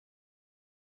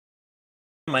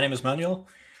My name is Manuel.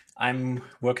 I'm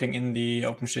working in the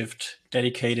OpenShift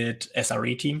Dedicated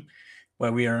SRE team,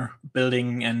 where we are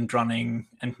building and running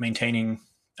and maintaining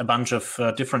a bunch of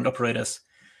different operators.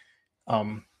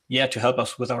 To help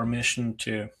us with our mission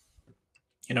to,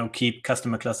 keep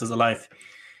customer clusters alive.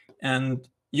 And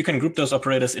you can group those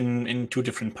operators in two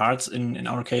different parts. In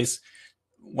our case,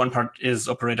 one part is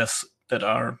operators that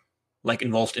are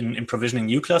involved in provisioning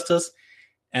new clusters,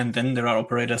 and then there are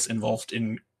operators involved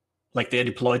in they are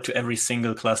deployed to every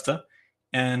single cluster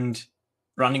and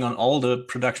running on all the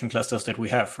production clusters that we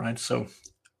have, right? So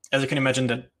as you can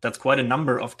imagine, that's quite a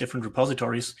number of different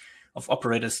repositories of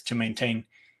operators to maintain.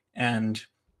 And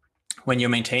when you're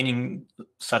maintaining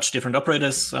such different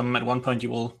operators, at one point you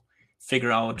will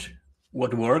figure out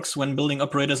what works when building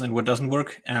operators and what doesn't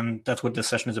work. And that's what this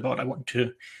session is about. I want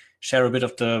to share a bit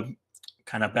of the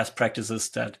kind of best practices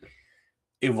that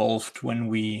evolved when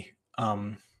we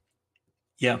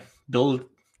build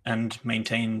and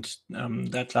maintained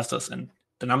their clusters. And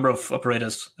the number of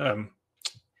operators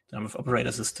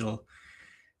is still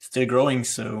growing,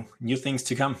 so new things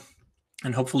to come.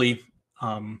 And hopefully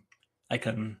I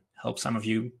can help some of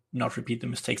you not repeat the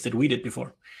mistakes that we did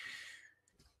before.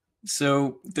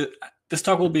 So this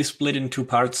talk will be split in two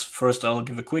parts. First, I'll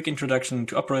give a quick introduction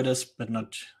to operators, but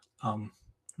not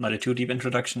a too deep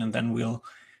introduction, and then we'll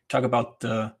talk about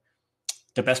the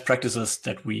best practices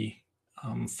that we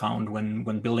found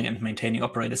when building and maintaining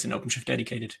operators in OpenShift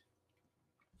Dedicated.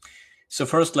 So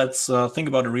first, let's think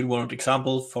about a real-world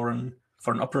example for an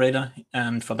operator,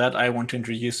 and for that, I want to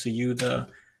introduce to you the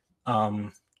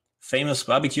famous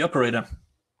barbecue operator.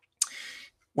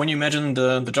 When you imagine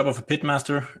the job of a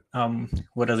pitmaster,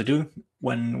 what does it do?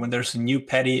 When there's a new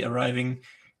patty arriving,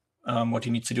 what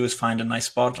you need to do is find a nice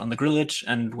spot on the grillage,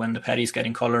 and when the patty is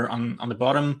getting color on the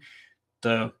bottom,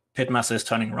 the pitmaster is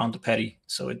turning around the patty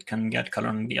so it can get color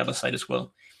on the other side as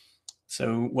well.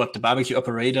 So what the barbecue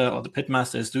operator or the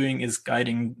pitmaster is doing is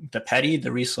guiding the patty,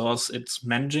 the resource it's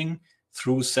managing,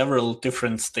 through several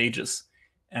different stages.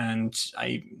 And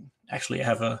I actually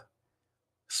have a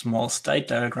small state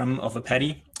diagram of a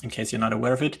patty in case you're not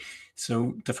aware of it.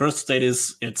 So the first state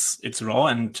is it's raw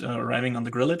and arriving on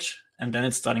the grillage, and then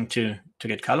it's starting to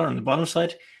get color on the bottom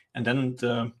side, and then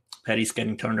the patty is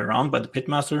getting turned around by the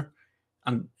pitmaster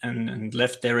and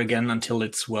left there again until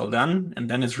it's well done, and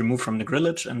then it's removed from the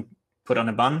grillage and put on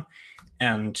a bun,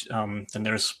 and then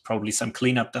there's probably some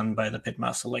cleanup done by the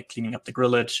pitmaster, like cleaning up the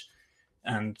grillage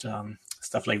and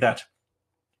stuff like that.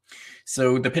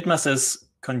 So the pitmaster is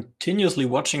continuously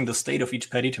watching the state of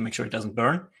each patty to make sure it doesn't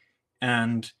burn,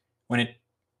 and when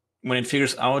it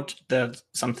figures out that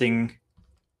something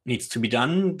needs to be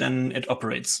done, then it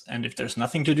operates. And if there's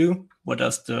nothing to do, what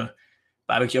does the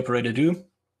barbecue operator do?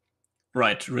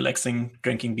 Right, relaxing,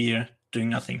 drinking beer, doing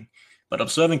nothing, but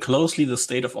observing closely the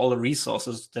state of all the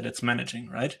resources that it's managing,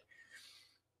 right?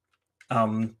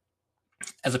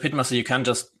 As a pitmaster, you can't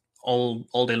just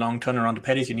all day long turn around the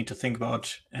patties. You need to think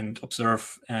about and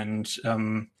observe and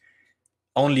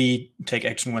only take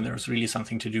action when there's really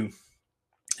something to do.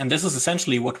 And this is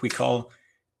essentially what we call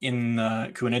in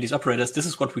Kubernetes operators, this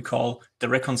is what we call the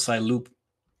reconcile loop.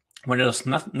 When there's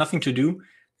nothing to do,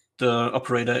 the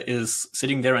operator is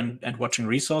sitting there and watching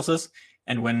resources.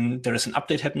 And when there is an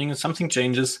update happening and something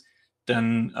changes,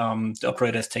 then the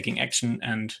operator is taking action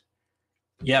and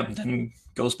then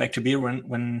goes back to beer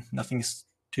when nothing is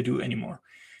to do anymore.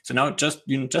 So now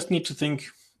you just need to think,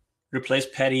 replace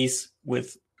patties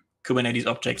with Kubernetes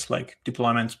objects like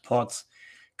deployments, pods,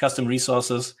 custom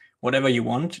resources, whatever you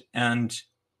want. And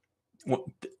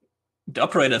the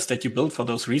operators that you build for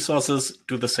those resources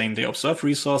do the same. They observe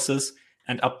resources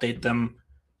and update them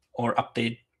or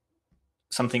update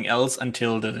something else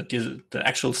until the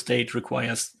actual state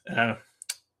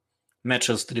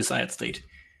matches the desired state.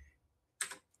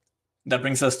 That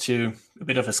brings us to a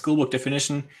bit of a schoolbook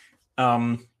definition.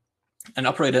 An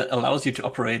operator allows you to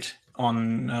operate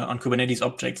on Kubernetes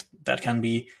objects that can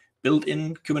be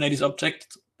built-in Kubernetes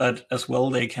objects, but as well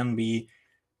they can be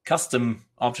custom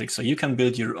objects. So you can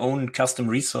build your own custom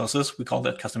resources. We call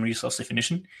that custom resource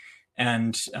definition.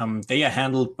 And they are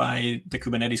handled by the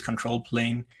Kubernetes control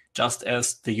plane, just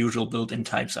as the usual built-in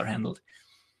types are handled.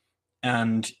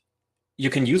 And you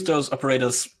can use those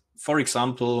operators, for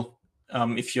example,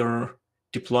 if you're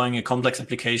deploying a complex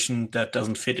application that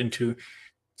doesn't fit into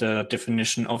the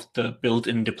definition of the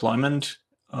built-in deployment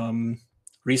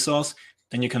resource,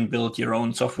 then you can build your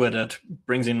own software that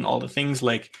brings in all the things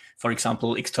like, for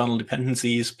example, external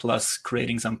dependencies plus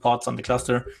creating some pods on the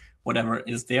cluster, whatever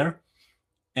is there,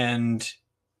 and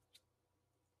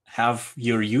have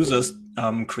your users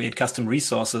create custom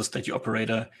resources that your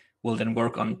operator will then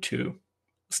work on to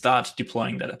start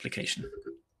deploying that application.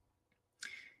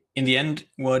 In the end,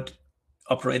 what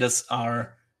operators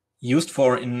are used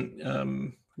for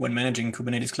in when managing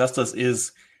Kubernetes clusters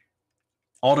is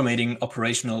automating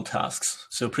operational tasks.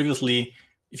 So previously,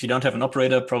 if you don't have an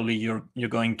operator, probably you're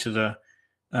going to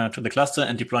the cluster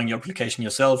and deploying your application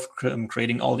yourself,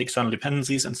 creating all the external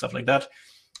dependencies and stuff like that.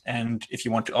 And if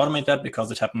you want to automate that, because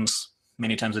it happens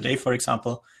many times a day, for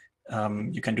example,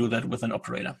 you can do that with an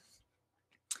operator.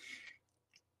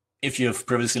 If you've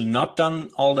previously not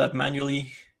done all that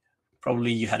manually,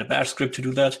 probably you had a bash script to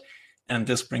do that. And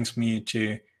this brings me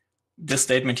to this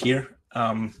statement here,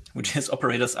 which is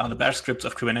operators are the bash scripts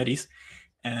of Kubernetes.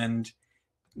 And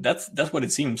that's what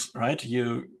it seems, right?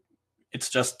 It's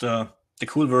just the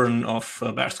cool version of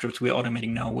bash scripts we're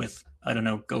automating now with, I don't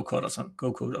know, Go code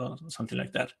or something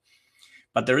like that.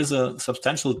 But there is a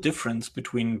substantial difference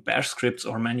between bash scripts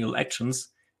or manual actions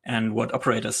and what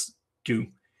operators do.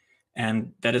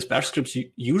 And that is, bash scripts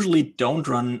usually don't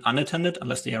run unattended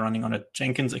unless they are running on a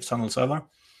Jenkins external server.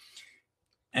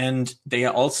 And they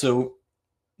are also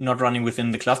not running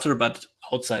within the cluster, but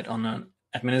outside on an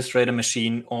administrator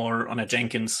machine or on a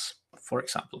Jenkins, for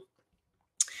example.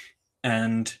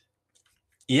 And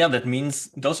yeah, that means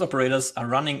those operators are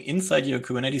running inside your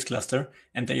Kubernetes cluster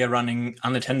and they are running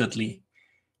unattendedly.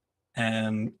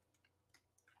 And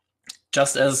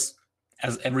just as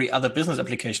every other business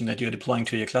application that you're deploying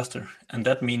to your cluster. And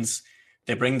that means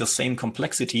they bring the same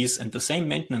complexities and the same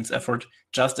maintenance effort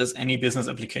just as any business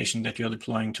application that you're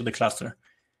deploying to the cluster.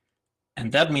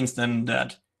 And that means then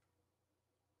that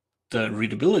the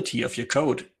readability of your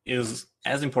code is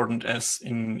as important as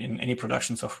in any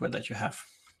production software that you have.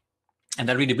 And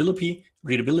that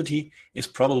readability is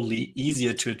probably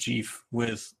easier to achieve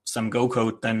with some Go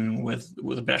code than with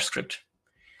a bash script.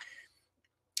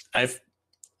 I've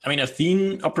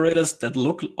seen operators that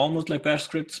look almost like bash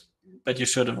scripts, but you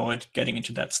should avoid getting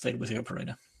into that state with your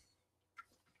operator.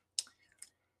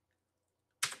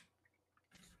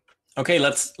 Okay,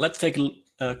 let's take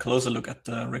a closer look at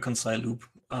the reconcile loop.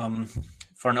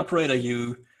 For an operator,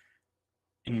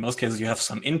 in most cases, you have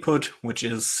some input, which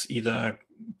is either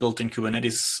built-in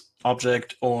Kubernetes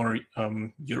object or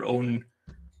your own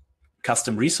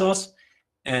custom resource.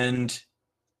 And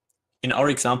in our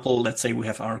example, let's say we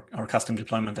have our custom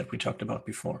deployment that we talked about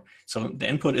before. So the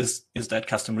input is that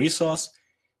custom resource.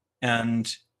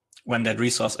 And when that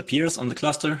resource appears on the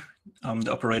cluster,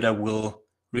 the operator will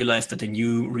realize that a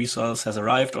new resource has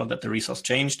arrived or that the resource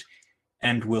changed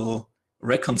and will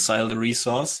reconcile the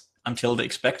resource until the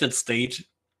expected state,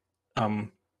 until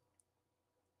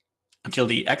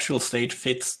the actual state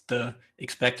fits the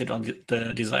expected or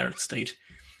the desired state.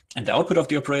 And the output of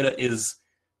the operator is,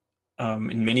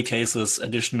 in many cases,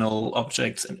 additional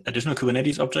objects, additional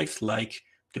Kubernetes objects like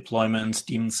deployments,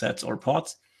 daemon sets, or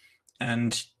pods.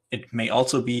 And it may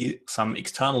also be some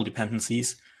external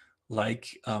dependencies like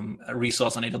a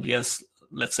resource on AWS.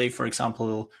 Let's say, for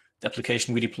example, the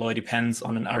application we deploy depends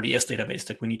on an RDS database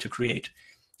that we need to create.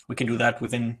 We can do that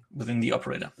within the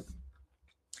operator.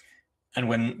 And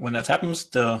when that happens,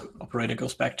 the operator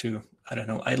goes back to, I don't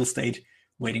know, idle state,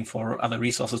 waiting for other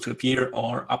resources to appear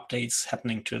or updates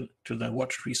happening to the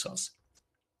watched resource.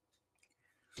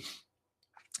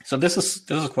 So this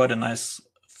is quite a nice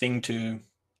thing to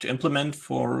implement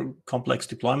for complex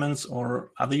deployments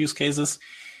or other use cases.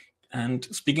 And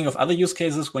speaking of other use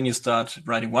cases, when you start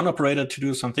writing one operator to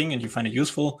do something and you find it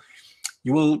useful,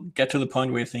 you will get to the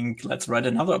point where you think, let's write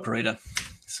another operator.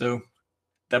 So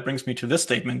that brings me to this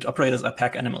statement: operators are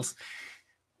pack animals.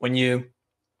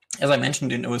 As I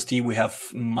mentioned in OSD, we have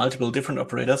multiple different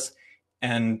operators.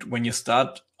 And when you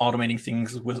start automating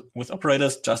things with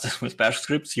operators, just as with bash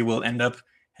scripts, you will end up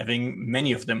having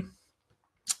many of them.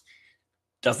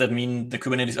 Does that mean the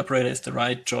Kubernetes operator is the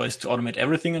right choice to automate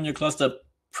everything on your cluster?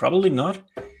 Probably not.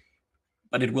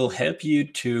 But it will help you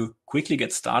to quickly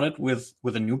get started with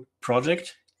a new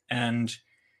project. And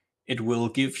it will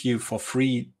give you for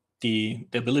free the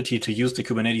ability to use the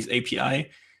Kubernetes API,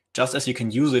 just as you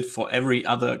can use it for every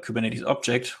other Kubernetes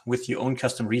object with your own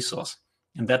custom resource.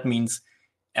 And that means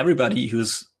everybody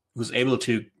who's able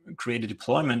to create a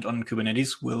deployment on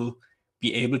Kubernetes will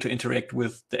be able to interact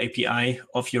with the API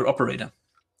of your operator,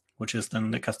 which is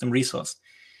then the custom resource.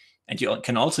 And you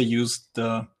can also use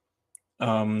the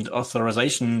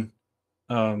authorization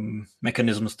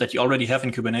mechanisms that you already have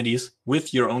in Kubernetes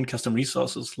with your own custom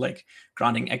resources, like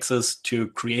granting access to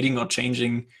creating or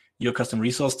changing your custom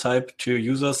resource type to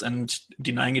users and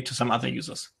denying it to some other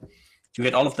users. You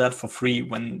get all of that for free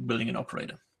when building an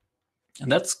operator. And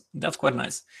that's quite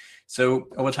nice. So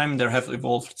over time, there have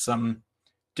evolved some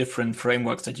different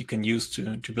frameworks that you can use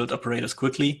to build operators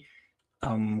quickly.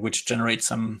 which generates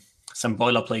some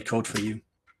boilerplate code for you.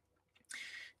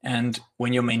 And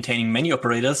when you're maintaining many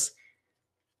operators,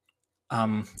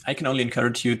 I can only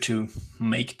encourage you to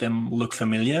make them look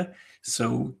familiar.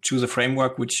 So choose a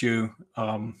framework which you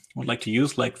would like to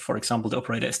use, like for example the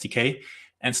operator SDK,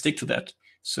 and stick to that.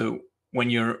 So when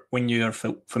you're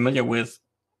familiar with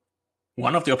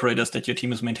one of the operators that your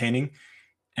team is maintaining,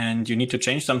 and you need to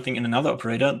change something in another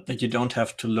operator, that you don't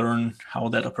have to learn how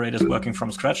that operator is working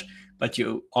from scratch, but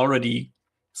you already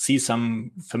see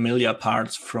some familiar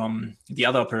parts from the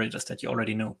other operators that you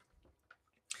already know.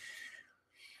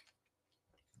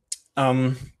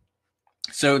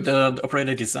 So the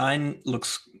operator design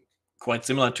looks quite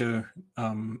similar to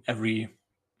every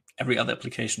other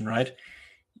application, right?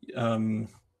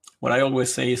 What I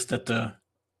always say is that the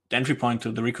entry point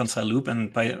to the reconcile loop,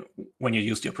 and when you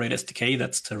use the operator SDK,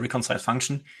 that's the reconcile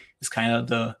function, is kind of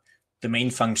the main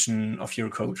function of your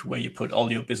code where you put all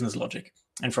your business logic.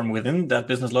 And from within that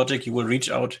business logic, you will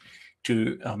reach out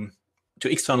to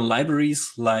external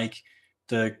libraries like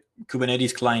the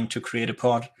Kubernetes client to create a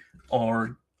pod,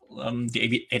 or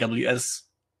the AWS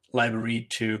library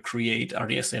to create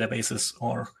RDS databases,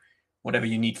 or whatever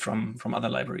you need from other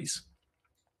libraries.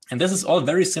 And this is all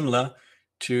very similar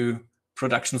to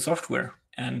production software.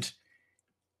 And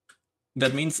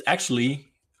that means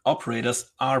actually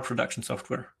operators are production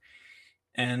software.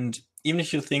 And even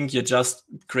if you think you're just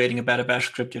creating a better bash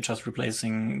script, you're just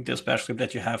replacing this bash script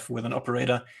that you have with an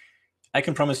operator, I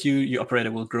can promise you your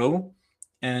operator will grow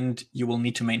and you will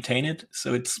need to maintain it.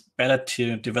 So it's better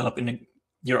to develop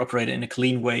your operator in a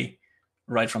clean way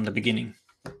right from the beginning.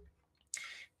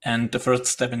 And the first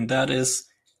step in that is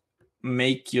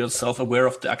make yourself aware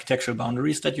of the architectural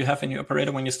boundaries that you have in your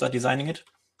operator when you start designing it.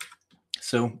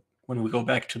 So when we go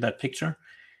back to that picture,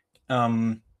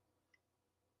 you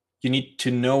need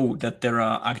to know that there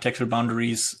are architectural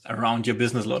boundaries around your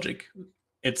business logic.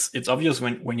 It's obvious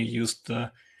when you use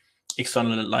the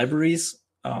external libraries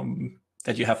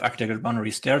that you have architectural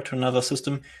boundaries there to another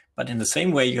system, but in the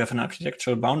same way you have an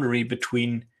architectural boundary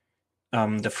between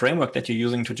the framework that you're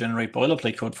using to generate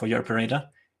boilerplate code for your operator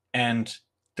and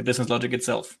the business logic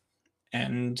itself.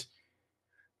 And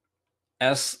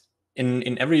as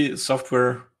in every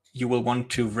software, you will want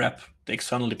to wrap the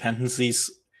external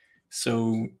dependencies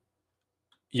so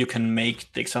you can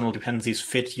make the external dependencies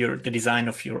fit the design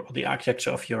of the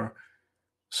architecture of your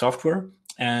software,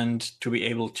 and to be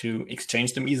able to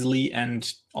exchange them easily,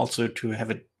 and also to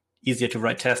have it easier to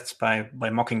write tests by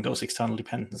mocking those external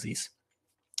dependencies.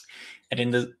 And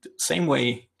in the same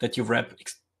way that you wrap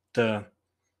the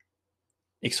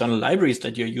external libraries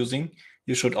that you're using,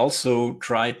 you should also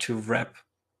try to wrap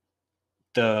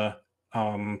the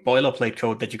boilerplate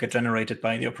code that you get generated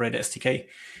by the operator SDK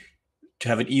to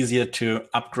have it easier to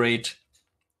upgrade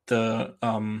or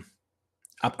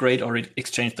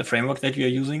exchange the framework that you're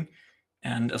using,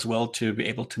 and as well to be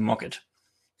able to mock it.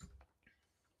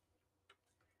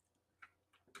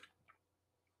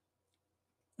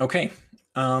 Okay.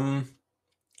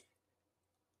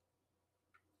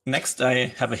 Next, I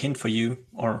have a hint for you,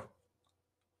 or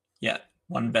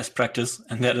one best practice,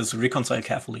 and that is reconcile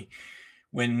carefully.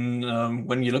 When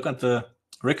you look at the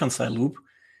reconcile loop,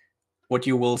 what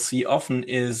you will see often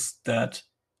is that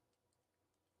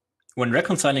when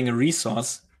reconciling a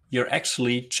resource, you're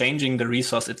actually changing the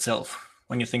resource itself.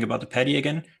 When you think about the paddy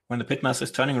again, when the pitmaster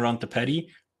is turning around the paddy,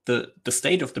 the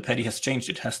state of the paddy has changed,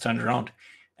 it has turned around.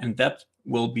 And that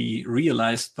will be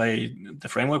realized by the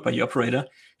framework, by the operator,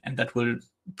 and that will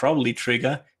probably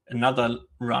trigger another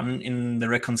run in the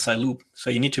reconcile loop. So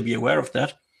you need to be aware of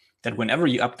that whenever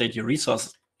you update your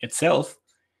resource itself,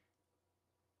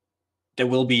 there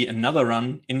will be another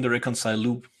run in the reconcile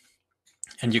loop.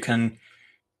 And you can,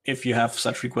 if you have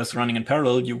such requests running in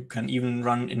parallel, you can even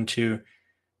run into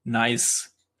nice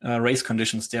race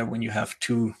conditions there when you have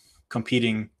two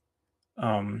competing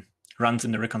runs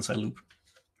in the reconcile loop.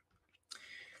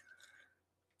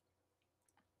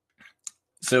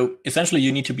 So essentially,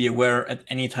 you need to be aware at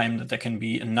any time that there can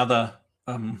be another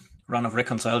run of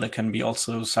reconcile. There can be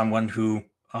also someone who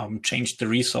changed the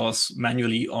resource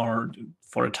manually, or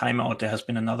for a timeout, there has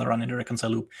been another run in the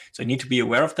reconcile loop. So you need to be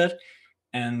aware of that.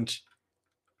 And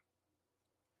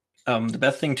the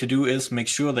best thing to do is make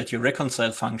sure that your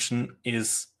reconcile function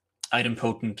is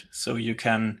idempotent. So you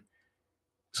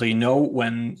know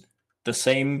when the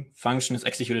same function is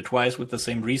executed twice with the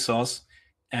same resource,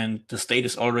 and the state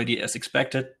is already as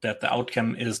expected, that the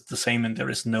outcome is the same and there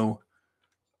is no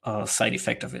side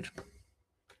effect of it.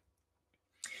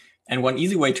 And one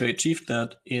easy way to achieve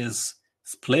that is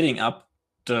splitting up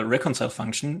the reconcile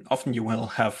function, often you will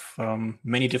have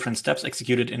many different steps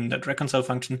executed in that reconcile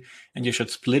function, and you should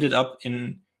split it up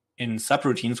in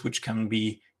subroutines which can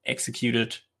be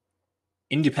executed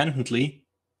independently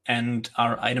and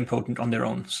are idempotent on their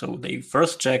own. So they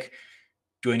first check,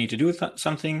 do I need to do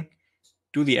something,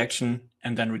 do the action,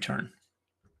 and then return.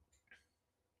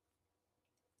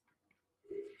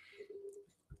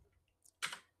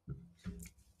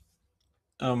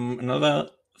 Another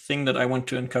thing that I want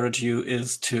to encourage you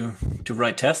is to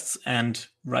write tests and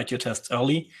write your tests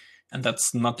early. And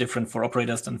that's not different for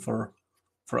operators than for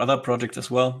other projects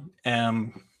as well.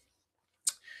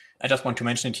 I just want to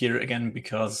mention it here again,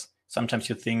 because sometimes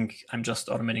you think I'm just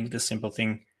automating this simple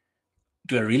thing.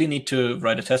 Do I really need to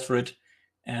write a test for it?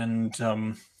 And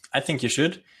I think you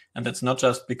should. And that's not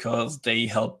just because they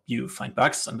help you find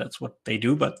bugs, and that's what they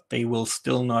do, but they will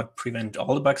still not prevent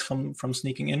all the bugs from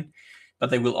sneaking in. But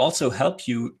they will also help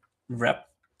you wrap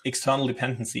external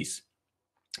dependencies.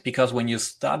 Because when you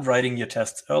start writing your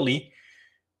tests early,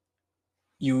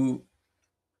 you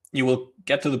will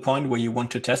get to the point where you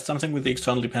want to test something with the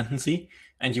external dependency,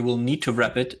 and you will need to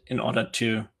wrap it in order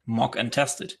to mock and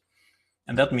test it.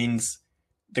 And that means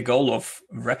the goal of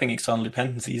wrapping external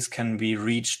dependencies can be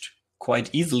reached quite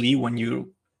easily when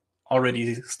you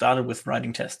already started with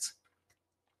writing tests.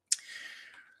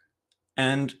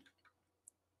 And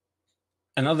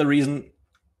another reason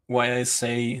why I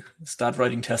say start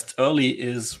writing tests early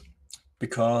is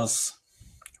because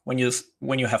when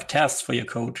you have tests for your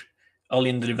code early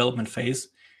in the development phase,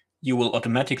 you will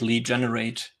automatically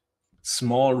generate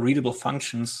small readable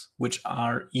functions which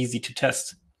are easy to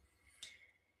test.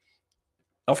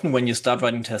 Often when you start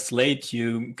writing tests late,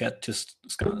 you get to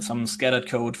some scattered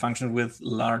code function with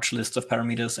large lists of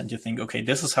parameters, and you think, okay,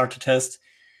 this is hard to test.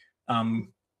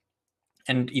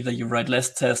 And either you write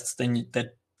less tests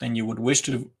than you would wish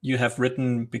you have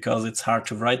written because it's hard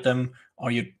to write them,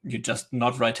 or you just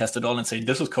not write tests at all and say,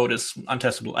 this code is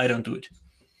untestable, I don't do it.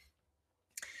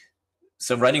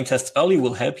 So writing tests early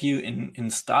will help you in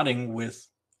starting with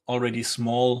already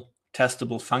small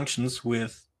testable functions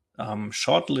with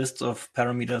short lists of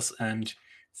parameters and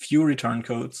few return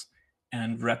codes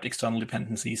and wrapped external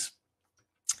dependencies.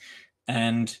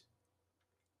 And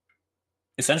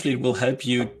essentially, it will help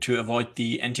you to avoid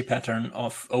the anti-pattern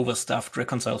of overstuffed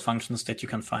reconcile functions that you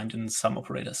can find in some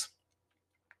operators.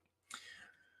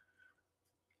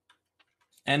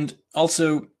 And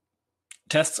also,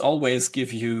 tests always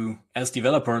give you, as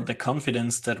developer, the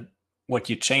confidence that what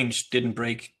you changed didn't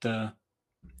break the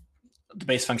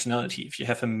base functionality. If you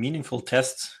have a meaningful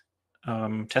test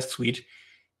suite,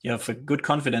 you have a good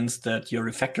confidence that your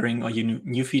refactoring or your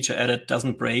new feature added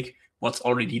doesn't break what's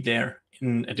already there.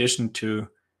 In addition to,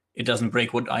 it doesn't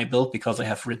break what I built because I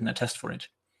have written a test for it.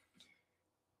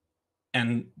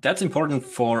 And that's important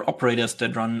for operators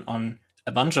that run on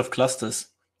a bunch of clusters.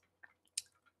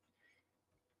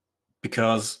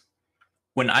 Because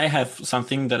when I have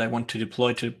something that I want to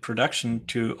deploy to production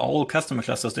to all customer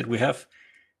clusters that we have,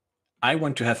 I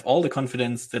want to have all the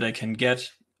confidence that I can get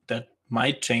that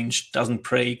my change doesn't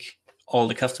break all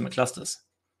the customer clusters.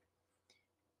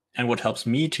 And what helps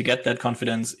me to get that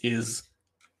confidence is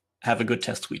have a good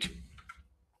test suite.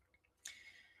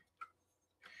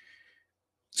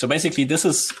 So basically, this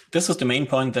is the main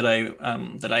point that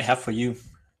I have for you.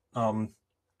 The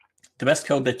best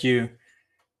code that you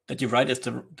write is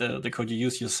the code you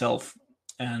use yourself,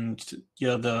 and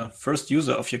you're the first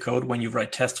user of your code when you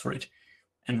write tests for it,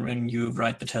 and when you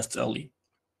write the tests early.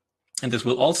 And this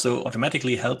will also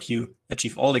automatically help you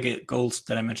achieve all the goals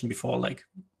that I mentioned before, like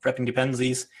wrapping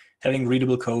dependencies, having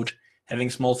readable code, having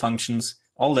small functions.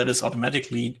 All that is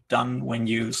automatically done when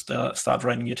you start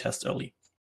writing your tests early.